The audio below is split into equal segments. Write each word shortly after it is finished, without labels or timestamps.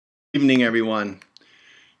Evening, everyone.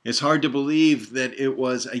 It's hard to believe that it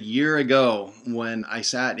was a year ago when I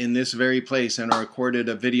sat in this very place and recorded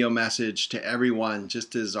a video message to everyone,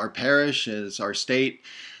 just as our parish, as our state,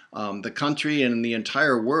 the country, and the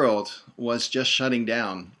entire world was just shutting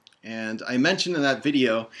down. And I mentioned in that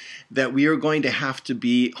video that we are going to have to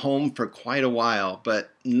be home for quite a while,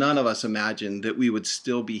 but none of us imagined that we would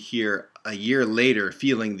still be here a year later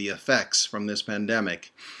feeling the effects from this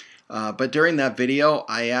pandemic. But during that video,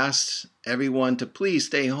 I asked everyone to please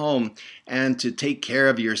stay home and to take care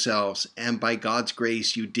of yourselves. And by God's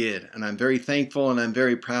grace, you did. And I'm very thankful and I'm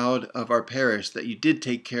very proud of our parish that you did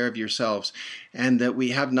take care of yourselves and that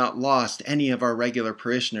we have not lost any of our regular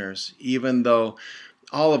parishioners, even though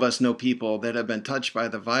all of us know people that have been touched by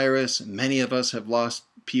the virus. Many of us have lost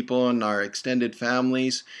people in our extended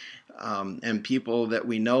families and people that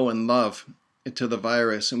we know and love to the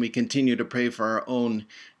virus, and we continue to pray for our own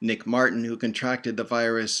Nick Martin, who contracted the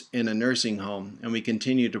virus in a nursing home, and we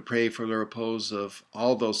continue to pray for the repose of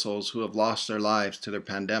all those souls who have lost their lives to their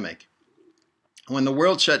pandemic. When the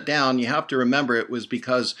world shut down, you have to remember it was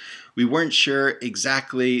because we weren't sure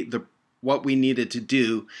exactly what we needed to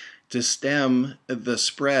do to stem the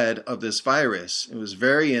spread of this virus. It was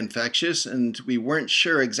very infectious, and we weren't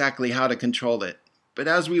sure exactly how to control it. But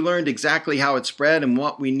as we learned exactly how it spread and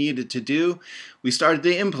what we needed to do, we started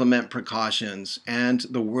to implement precautions, and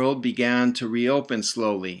the world began to reopen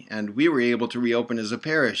slowly, and we were able to reopen as a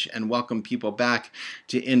parish and welcome people back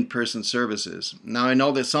to in-person services. Now, I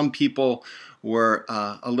know that some people were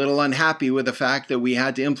a little unhappy with the fact that we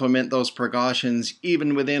had to implement those precautions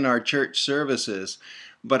even within our church services.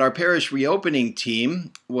 But our parish reopening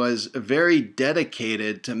team was very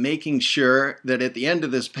dedicated to making sure that at the end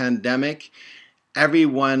of this pandemic,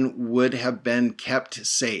 everyone would have been kept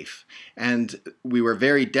safe. And we were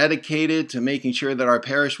very dedicated to making sure that our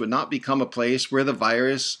parish would not become a place where the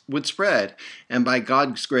virus would spread. And by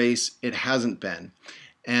God's grace, it hasn't been.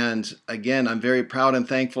 And again, I'm very proud and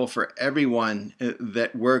thankful for everyone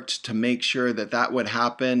that worked to make sure that that would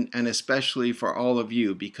happen, and especially for all of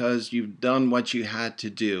you, because you've done what you had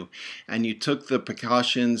to do, and you took the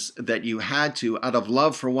precautions that you had to out of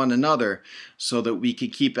love for one another so that we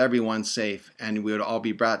could keep everyone safe, and we would all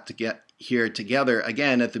be brought to get here together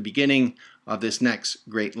again at the beginning of this next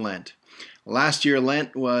great Lent. Last year,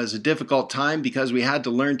 Lent was a difficult time because we had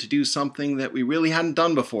to learn to do something that we really hadn't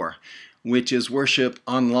done before, which is worship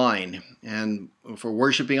online. And for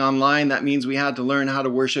worshiping online, that means we had to learn how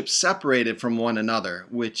to worship separated from one another,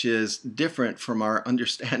 which is different from our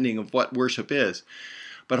understanding of what worship is.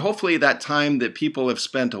 But hopefully that time that people have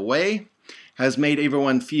spent away has made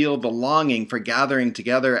everyone feel the longing for gathering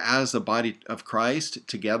together as the body of Christ,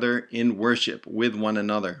 together in worship with one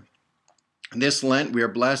another. This Lent, we are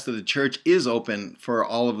blessed that the church is open for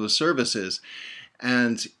all of the services.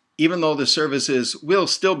 And even though the services will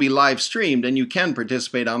still be live streamed and you can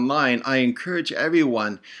participate online, I encourage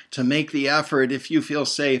everyone to make the effort, if you feel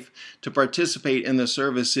safe, to participate in the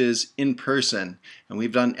services in person. And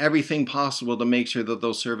we've done everything possible to make sure that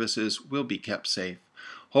those services will be kept safe.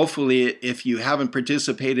 Hopefully, if you haven't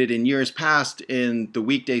participated in years past in the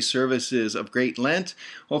weekday services of Great Lent,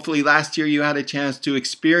 hopefully last year you had a chance to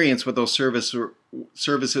experience what those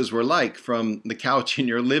services were like from the couch in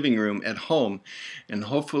your living room at home. And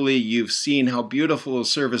hopefully you've seen how beautiful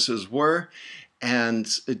those services were, and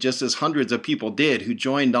just as hundreds of people did who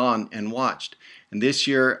joined on and watched. And this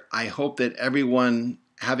year, I hope that everyone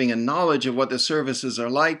having a knowledge of what the services are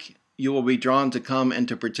like, you will be drawn to come and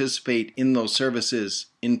to participate in those services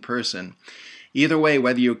in person. Either way,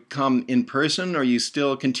 whether you come in person or you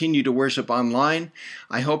still continue to worship online,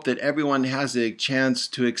 I hope that everyone has a chance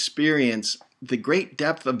to experience the great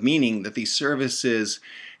depth of meaning that these services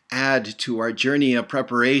add to our journey of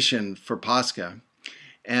preparation for Pascha.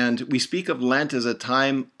 And we speak of Lent as a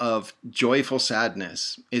time of joyful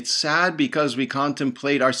sadness. It's sad because we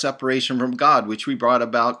contemplate our separation from God, which we brought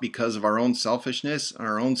about because of our own selfishness and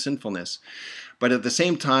our own sinfulness. But at the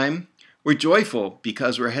same time, we're joyful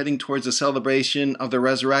because we're heading towards the celebration of the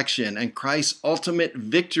resurrection and Christ's ultimate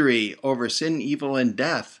victory over sin, evil, and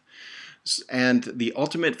death, and the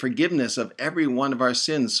ultimate forgiveness of every one of our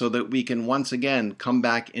sins so that we can once again come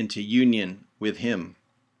back into union with Him.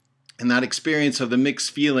 And that experience of the mixed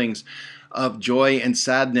feelings of joy and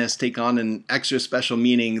sadness take on an extra special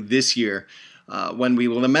meaning this year when we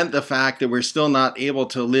will lament the fact that we're still not able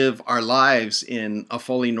to live our lives in a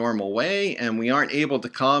fully normal way, and we aren't able to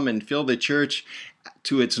come and fill the church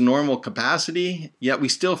to its normal capacity, yet we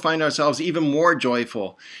still find ourselves even more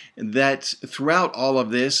joyful that throughout all of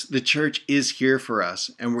this, the church is here for us,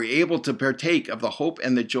 and we're able to partake of the hope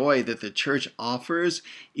and the joy that the church offers,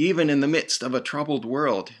 even in the midst of a troubled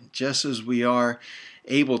world, just as we are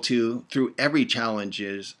able to through every challenge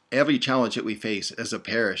that we face as a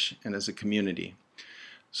parish and as a community.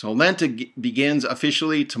 So Lent begins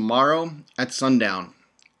officially tomorrow at sundown,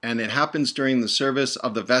 and it happens during the service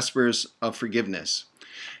of the Vespers of Forgiveness.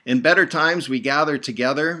 In better times, we gather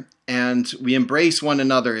together and we embrace one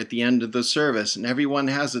another at the end of the service, and everyone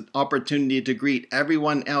has an opportunity to greet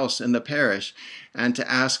everyone else in the parish and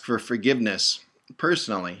to ask for forgiveness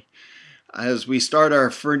personally. As we start our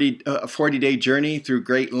 40-day journey through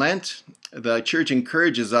Great Lent, the church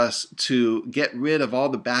encourages us to get rid of all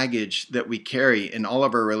the baggage that we carry in all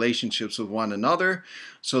of our relationships with one another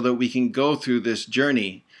so that we can go through this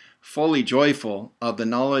journey fully joyful of the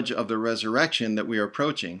knowledge of the resurrection that we are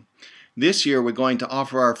approaching. This year, we're going to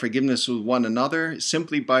offer our forgiveness with one another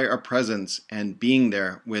simply by our presence and being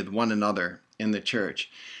there with one another in the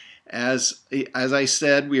church. As I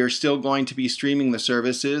said, we are still going to be streaming the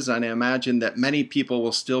services, and I imagine that many people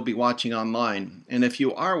will still be watching online. And if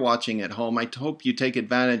you are watching at home, I hope you take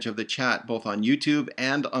advantage of the chat both on YouTube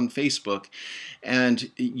and on Facebook,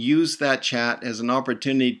 and use that chat as an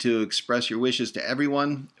opportunity to express your wishes to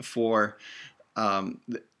everyone for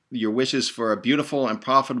your wishes for a beautiful and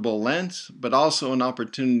profitable Lent, but also an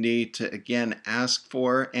opportunity to again ask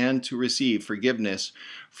for and to receive forgiveness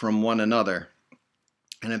from one another.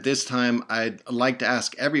 And at this time, I'd like to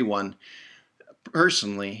ask everyone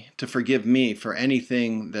personally to forgive me for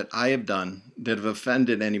anything that I have done that have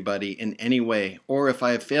offended anybody in any way, or if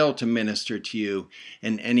I have failed to minister to you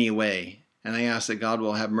in any way. And I ask that God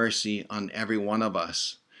will have mercy on every one of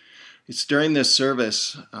us. It's during this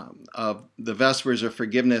service of the Vespers of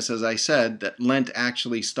Forgiveness, as I said, that Lent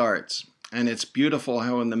actually starts. And it's beautiful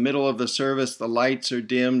how in the middle of the service, the lights are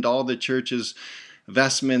dimmed, all the church's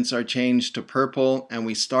vestments are changed to purple, and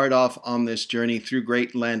we start off on this journey through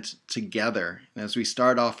Great Lent together. And as we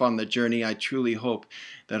start off on the journey, I truly hope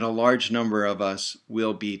that a large number of us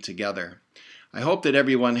will be together. I hope that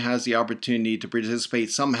everyone has the opportunity to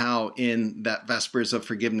participate somehow in that Vespers of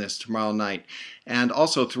Forgiveness tomorrow night, and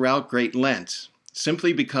also throughout Great Lent,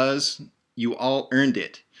 simply because you all earned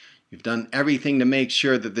it. You've done everything to make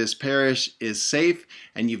sure that this parish is safe,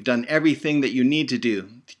 and you've done everything that you need to do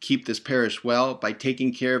to keep this parish well by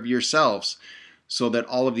taking care of yourselves so that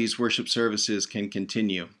all of these worship services can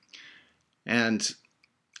continue. And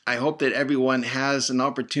I hope that everyone has an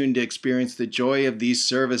opportunity to experience the joy of these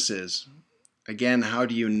services. Again, how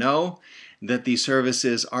do you know that these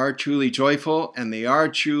services are truly joyful and they are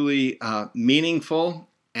truly meaningful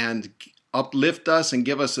and uplift us and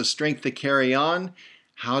give us the strength to carry on?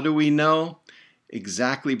 How do we know?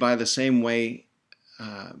 Exactly by the same way,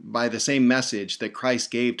 by the same message that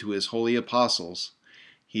Christ gave to his holy apostles.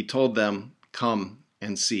 He told them, "Come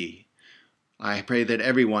and see." I pray that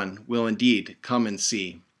everyone will indeed come and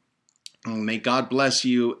see. And may God bless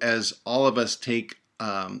you as all of us take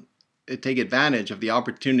advantage of the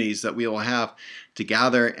opportunities that we will have to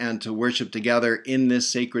gather and to worship together in this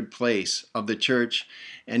sacred place of the church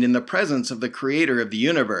and in the presence of the Creator of the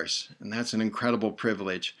universe. And that's an incredible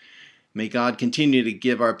privilege. May God continue to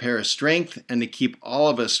give our parish strength and to keep all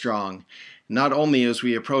of us strong, not only as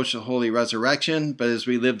we approach the Holy Resurrection, but as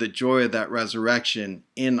we live the joy of that resurrection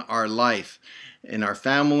in our life, in our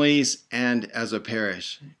families, and as a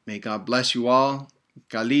parish. May God bless you all.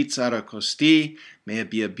 Galit Sarakosti. May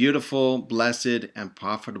it be a beautiful, blessed, and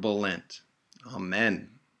profitable Lent. Amen.